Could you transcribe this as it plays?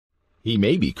He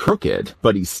may be crooked,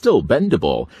 but he's still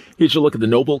bendable. Here's your look at the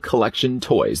Noble Collection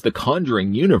toys, the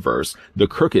Conjuring universe, the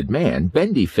Crooked Man,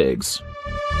 Bendyfigs.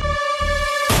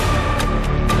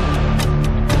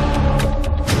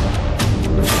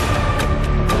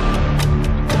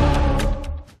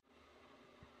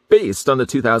 Based on the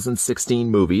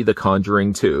 2016 movie The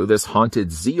Conjuring 2, this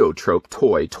haunted zoetrope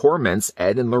toy torments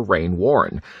Ed and Lorraine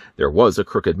Warren. There was a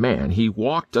crooked man. He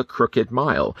walked a crooked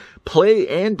mile. Play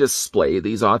and display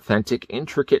these authentic,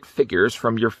 intricate figures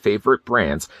from your favorite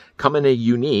brands. Come in a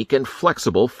unique and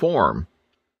flexible form.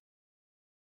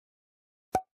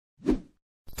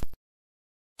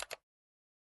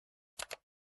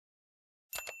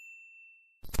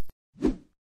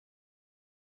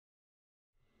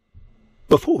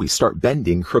 Before we start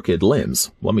bending crooked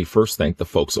limbs, let me first thank the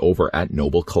folks over at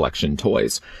Noble Collection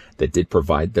Toys that did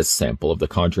provide this sample of the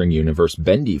Conjuring Universe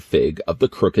Bendyfig of the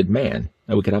Crooked Man.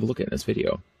 Now we can have a look at in this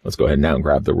video. Let's go ahead now and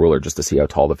grab the ruler just to see how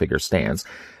tall the figure stands.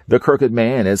 The Crooked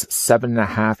Man is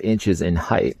 7.5 inches in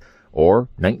height, or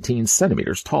 19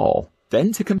 centimeters tall.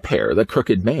 Then to compare the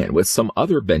Crooked Man with some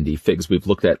other Bendyfigs we've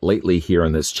looked at lately here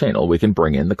on this channel, we can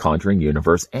bring in the Conjuring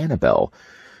Universe Annabelle.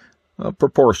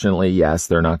 Proportionally, yes,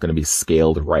 they're not going to be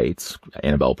scaled right.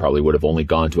 Annabelle probably would have only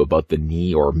gone to about the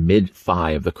knee or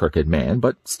mid-thigh of the Crooked Man,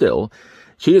 but still,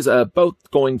 she is about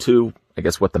going to, I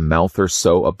guess, what, the mouth or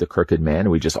so of the Crooked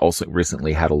Man. We just also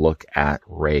recently had a look at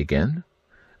Reagan.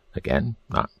 Again,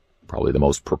 not probably the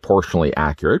most proportionally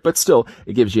accurate, but still,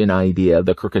 it gives you an idea.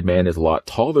 The Crooked Man is a lot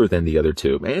taller than the other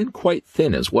two, and quite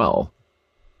thin as well.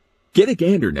 Get a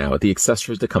gander now at the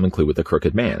accessories that come included with the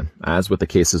Crooked Man. As with the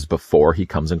cases before, he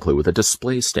comes included with a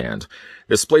display stand.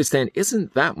 The display stand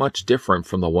isn't that much different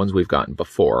from the ones we've gotten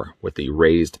before, with the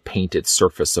raised painted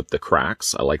surface of the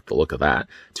cracks. I like the look of that.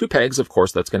 2 pegs, of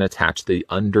course, that's going to attach the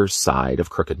underside of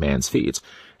Crooked Man's feet.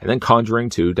 And then Conjuring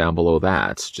 2 down below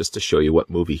that, just to show you what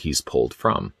movie he's pulled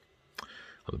from.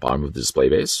 On the bottom of the display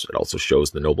base, it also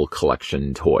shows the Noble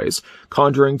Collection toys.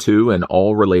 Conjuring 2 and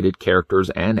all related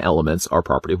characters and elements are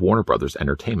property of Warner Brothers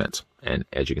Entertainment. And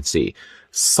as you can see,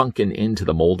 sunken into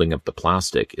the molding of the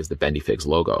plastic is the Bendyfigs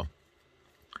logo.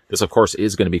 This, of course,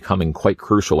 is going to be becoming quite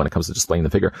crucial when it comes to displaying the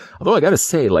figure. Although I gotta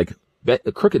say, like,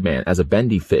 the Crooked Man as a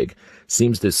Bendyfig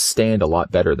seems to stand a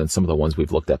lot better than some of the ones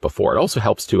we've looked at before. It also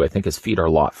helps too, I think his feet are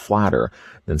a lot flatter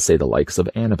than, say, the likes of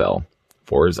Annabelle.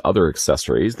 For his other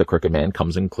accessories, the Crooked Man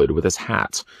comes included with his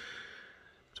hat.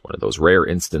 It's one of those rare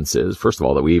instances, first of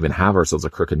all, that we even have ourselves a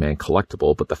Crooked Man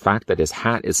collectible, but the fact that his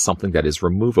hat is something that is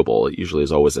removable, it usually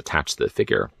is always attached to the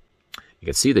figure. You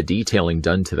can see the detailing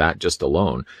done to that just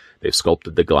alone. They've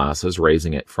sculpted the glasses,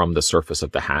 raising it from the surface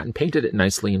of the hat, and painted it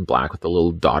nicely in black with the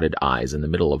little dotted eyes in the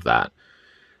middle of that.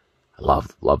 I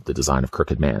love the design of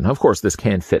Crooked Man. Of course, this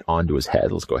can fit onto his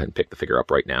head. Let's go ahead and pick the figure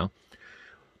up right now.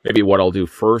 Maybe what I'll do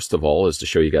first of all is to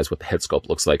show you guys what the head sculpt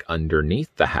looks like underneath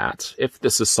the hat, if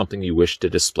this is something you wish to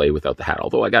display without the hat.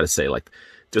 Although I gotta say, like,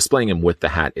 displaying him with the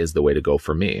hat is the way to go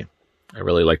for me. I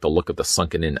really like the look of the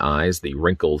sunken-in eyes, the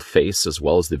wrinkled face, as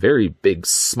well as the very big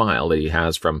smile that he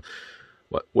has from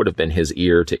what would have been his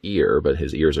ear to ear, but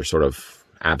his ears are sort of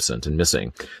absent and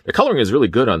missing. The coloring is really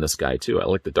good on this guy, too. I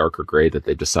like the darker gray that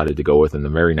they've decided to go with, and the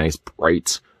very nice,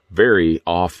 bright, very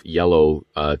off yellow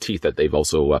teeth that they've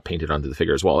also painted onto the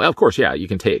figure as well. Now, of course, yeah, you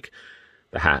can take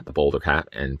the hat, the boulder hat,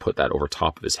 and put that over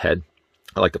top of his head.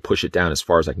 I like to push it down as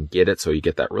far as I can get it so you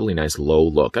get that really nice low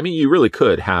look. I mean, you really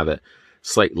could have it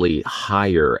slightly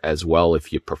higher as well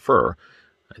if you prefer.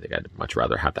 I think I'd much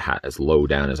rather have the hat as low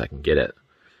down as I can get it.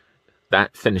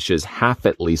 That finishes half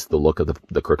at least the look of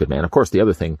the Crooked Man. Of course, the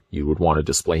other thing you would want to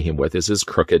display him with is his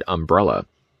crooked umbrella.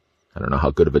 I don't know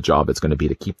how good of a job it's going to be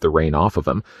to keep the rain off of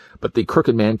him, but the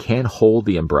Crooked Man can hold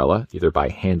the umbrella either by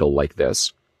handle like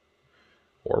this,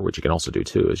 or what you can also do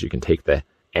too is you can take the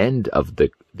end of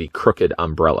the crooked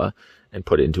umbrella and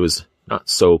put it into his not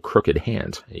so crooked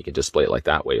hand, and you can display it like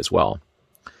that way as well.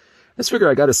 This figure,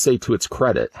 I got to say to its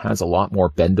credit, has a lot more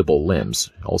bendable limbs.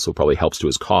 It also probably helps to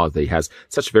his cause that he has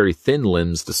such very thin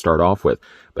limbs to start off with,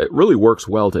 but it really works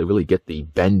well to really get the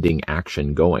bending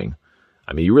action going.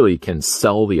 I mean, you really can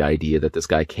sell the idea that this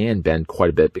guy can bend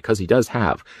quite a bit because he does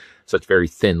have such very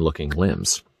thin-looking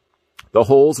limbs. The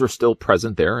holes are still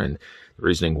present there, and the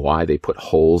reasoning why they put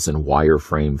holes in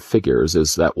wireframe figures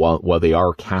is that while they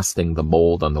are casting the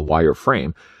mold on the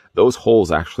wireframe, those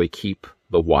holes actually keep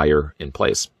the wire in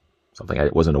place. Something I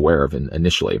wasn't aware of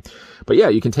initially. But yeah,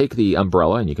 you can take the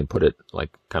umbrella and you can put it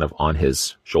like kind of on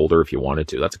his shoulder if you wanted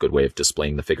to. That's a good way of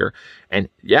displaying the figure. And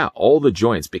yeah, all the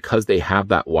joints, because they have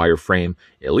that wire frame,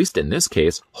 at least in this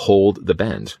case, hold the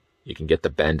bend. You can get the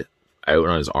bend out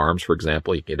on his arms, for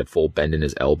example. You can get a full bend in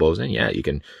his elbows. And yeah, you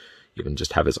can You can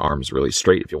just have his arms really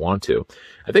straight if you want to.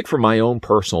 I think for my own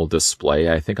personal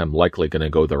display, I think I'm likely going to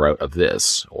go the route of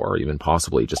this, or even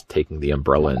possibly just taking the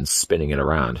umbrella and spinning it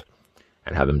around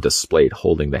and have him displayed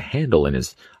holding the handle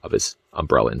of his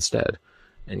umbrella instead.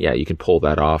 And yeah, you can pull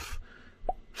that off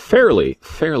fairly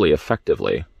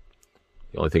effectively.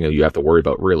 The only thing that you have to worry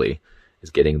about really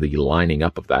is getting the lining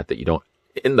up of that you don't,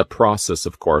 in the process,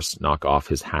 of course, knock off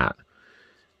his hat.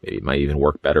 Maybe it might even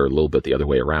work better a little bit the other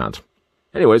way around.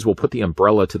 Anyways, we'll put the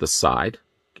umbrella to the side.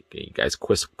 Give you guys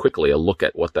quickly a look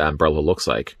at what the umbrella looks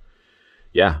like.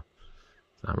 Yeah,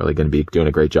 not really going to be doing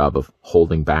a great job of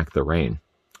holding back the rain.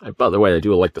 By the way, I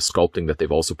do like the sculpting that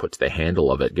they've also put to the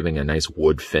handle of it, giving a nice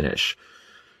wood finish.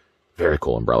 Very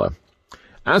cool umbrella.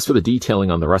 As for the detailing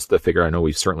on the rest of the figure, I know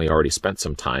we've certainly already spent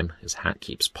some time. His hat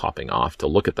keeps popping off to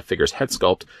look at the figure's head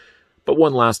sculpt, but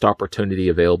one last opportunity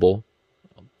available,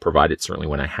 I'll provide it certainly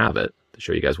when I have it, to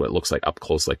show you guys what it looks like up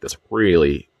close, like this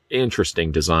really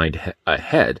interesting designed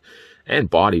head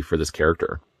and body for this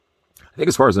character. I think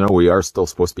as far as I know, we are still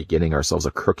supposed to be getting ourselves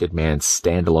a Crooked Man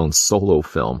standalone solo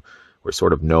film, where we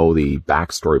sort of know the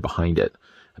backstory behind it.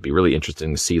 It'd be really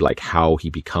interesting to see like how he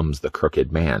becomes the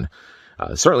Crooked Man.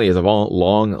 Certainly is a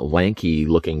long,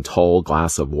 lanky-looking, tall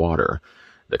glass of water.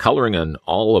 The coloring on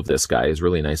all of this guy is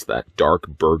really nice, that dark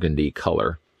burgundy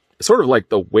color. It's sort of like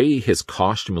the way his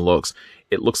costume looks,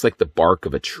 it looks like the bark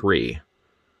of a tree.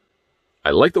 I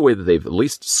like the way that they've at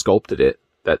least sculpted it,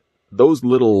 that those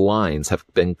little lines have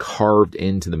been carved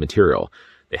into the material.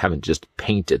 They haven't just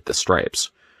painted the stripes.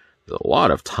 There's a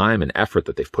lot of time and effort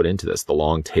that they've put into this. The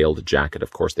long-tailed jacket, of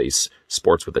course, they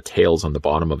sports with the tails on the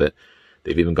bottom of it.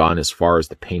 They've even gone as far as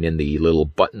to paint in the little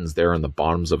buttons there on the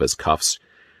bottoms of his cuffs.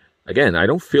 Again, I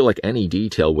don't feel like any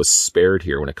detail was spared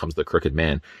here when it comes to the Crooked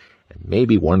Man. And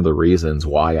maybe one of the reasons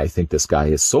why I think this guy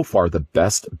is so far the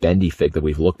best Bendyfig that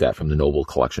we've looked at from the Noble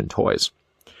Collection toys.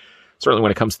 Certainly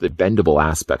when it comes to the bendable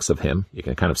aspects of him, you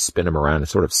can kind of spin him around and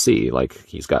sort of see, like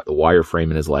he's got the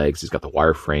wireframe in his legs, he's got the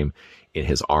wireframe in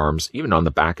his arms, even on the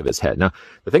back of his head. Now,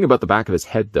 the thing about the back of his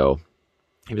head, though,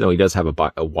 even though he does have a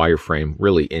wireframe,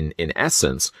 really, in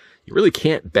essence, you really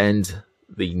can't bend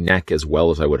the neck as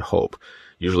well as I would hope.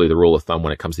 Usually the rule of thumb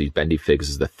when it comes to these Bendyfigs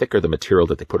is the thicker the material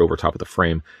that they put over top of the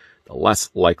frame, the less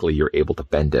likely you're able to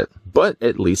bend it. But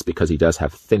at least because he does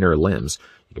have thinner limbs,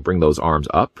 you can bring those arms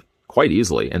up quite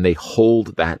easily, and they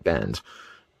hold that bend.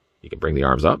 You can bring the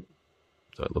arms up,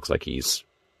 so it looks like he's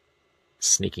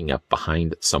sneaking up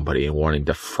behind somebody and wanting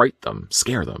to fright them,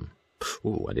 scare them.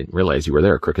 Ooh, I didn't realize you were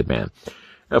there, Crooked Man.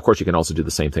 And of course, you can also do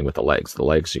the same thing with the legs. The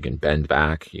legs, you can bend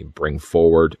back, you can bring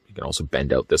forward, you can also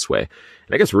bend out this way.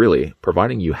 And I guess really,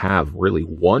 providing you have really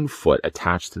one foot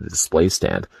attached to the display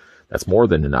stand, that's more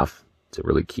than enough to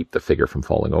really keep the figure from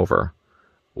falling over.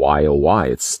 Why, oh why,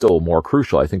 it's still more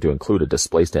crucial, I think, to include a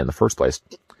display stand in the first place.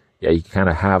 Yeah, you can kind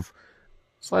of have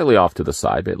slightly off to the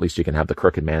side, but at least you can have the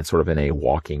Crooked Man sort of in a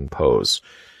walking pose.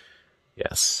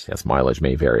 Yes, mileage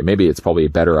may vary. Maybe it's probably a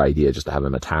better idea just to have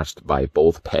him attached by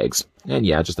both pegs. And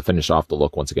yeah, just to finish off the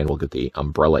look, once again, we'll get the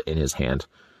umbrella in his hand.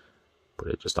 Put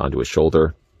it just onto his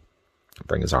shoulder.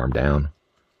 Bring his arm down.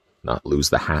 Not lose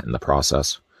the hat in the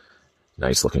process.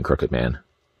 Nice looking Crooked Man.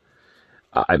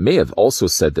 I may have also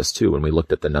said this too when we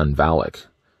looked at the Nun Valak.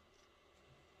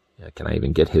 Yeah, can I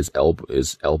even get his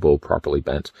elbow properly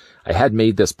bent? I had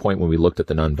made this point when we looked at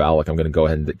the Nun Valak. I'm going to go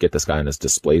ahead and get this guy on his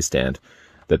display stand.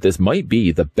 That this might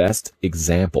be the best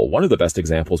example, one of the best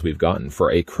examples we've gotten for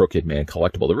a Crooked Man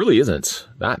collectible. There really isn't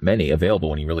that many available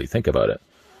when you really think about it.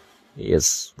 He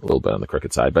is a little bit on the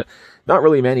crooked side, but not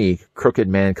really many Crooked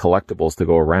Man collectibles to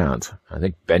go around. I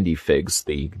think Bendyfigs,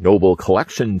 the Noble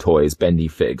Collection Toys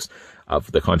Bendyfigs of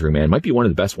the Conjuring Man, might be one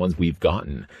of the best ones we've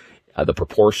gotten. The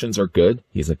proportions are good.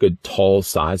 He's a good tall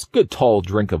size, good tall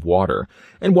drink of water.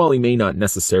 And while he may not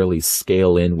necessarily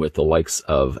scale in with the likes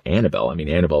of Annabelle, I mean,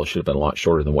 Annabelle should have been a lot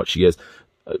shorter than what she is.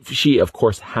 She, of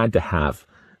course, had to have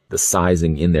the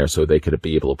sizing in there so they could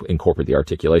be able to incorporate the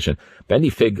articulation.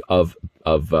 Bendyfig of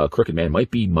Crooked Man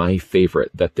might be my favorite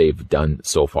that they've done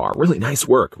so far. Really nice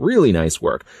work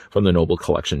from the Noble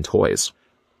Collection Toys.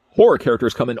 Horror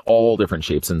characters come in all different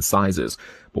shapes and sizes,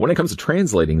 but when it comes to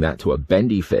translating that to a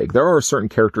Bendyfig, there are certain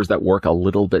characters that work a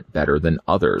little bit better than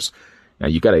others. Now,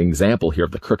 you've got an example here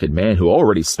of the Crooked Man, who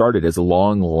already started as a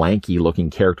long,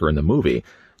 lanky-looking character in the movie.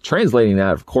 Translating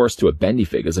that, of course, to a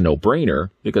Bendyfig is a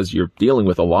no-brainer, because you're dealing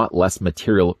with a lot less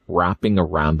material wrapping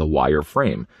around the wire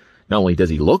frame. Not only does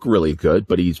he look really good,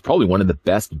 but he's probably one of the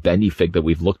best Bendyfig that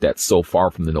we've looked at so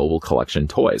far from the Noble Collection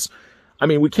Toys. I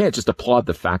mean, we can't just applaud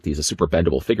the fact he's a super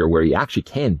bendable figure where he actually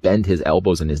can bend his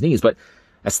elbows and his knees, but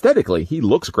Aesthetically, he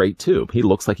looks great too. He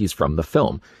looks like he's from the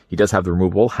film. He does have the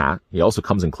removable hat. He also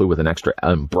comes included with an extra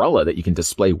umbrella that you can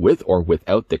display with or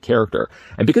without the character.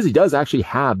 And because he does actually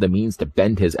have the means to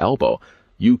bend his elbow,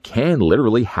 you can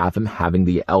literally have him having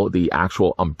the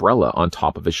actual umbrella on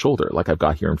top of his shoulder, like I've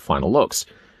got here in Final Looks.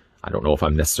 I don't know if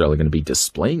I'm necessarily going to be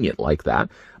displaying it like that,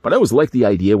 but I always like the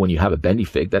idea when you have a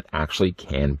Bendyfig that actually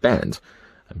can bend.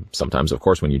 And sometimes, of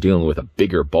course, when you're dealing with a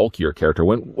bigger, bulkier character,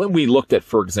 when we looked at,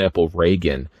 for example,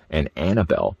 Reagan and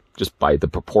Annabelle, just by the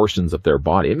proportions of their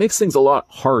body, it makes things a lot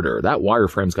harder. That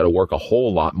wireframe's got to work a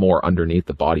whole lot more underneath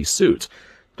the bodysuit.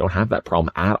 Don't have that problem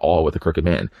at all with the Crooked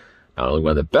Man. Not only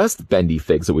one of the best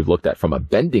Bendyfigs that we've looked at from a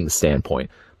bending standpoint,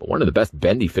 but one of the best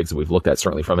Bendyfigs that we've looked at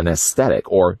certainly from an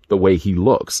aesthetic or the way he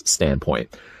looks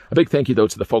standpoint. A big thank you, though,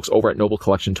 to the folks over at Noble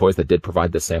Collection Toys that did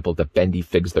provide the sample of the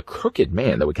Bendyfigs, the Crooked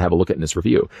Man, that we can have a look at in this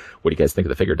review. What do you guys think of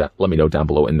the figure? Let me know down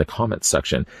below in the comments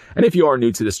section. And if you are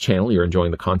new to this channel, you're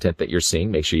enjoying the content that you're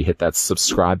seeing, make sure you hit that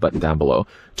subscribe button down below.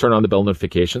 Turn on the bell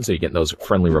notification so you get those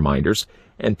friendly reminders.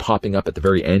 And popping up at the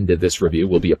very end of this review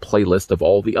will be a playlist of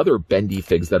all the other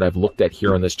Bendyfigs that I've looked at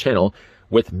here on this channel,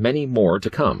 with many more to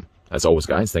come. As always,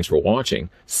 guys, thanks for watching.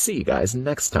 See you guys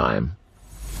next time.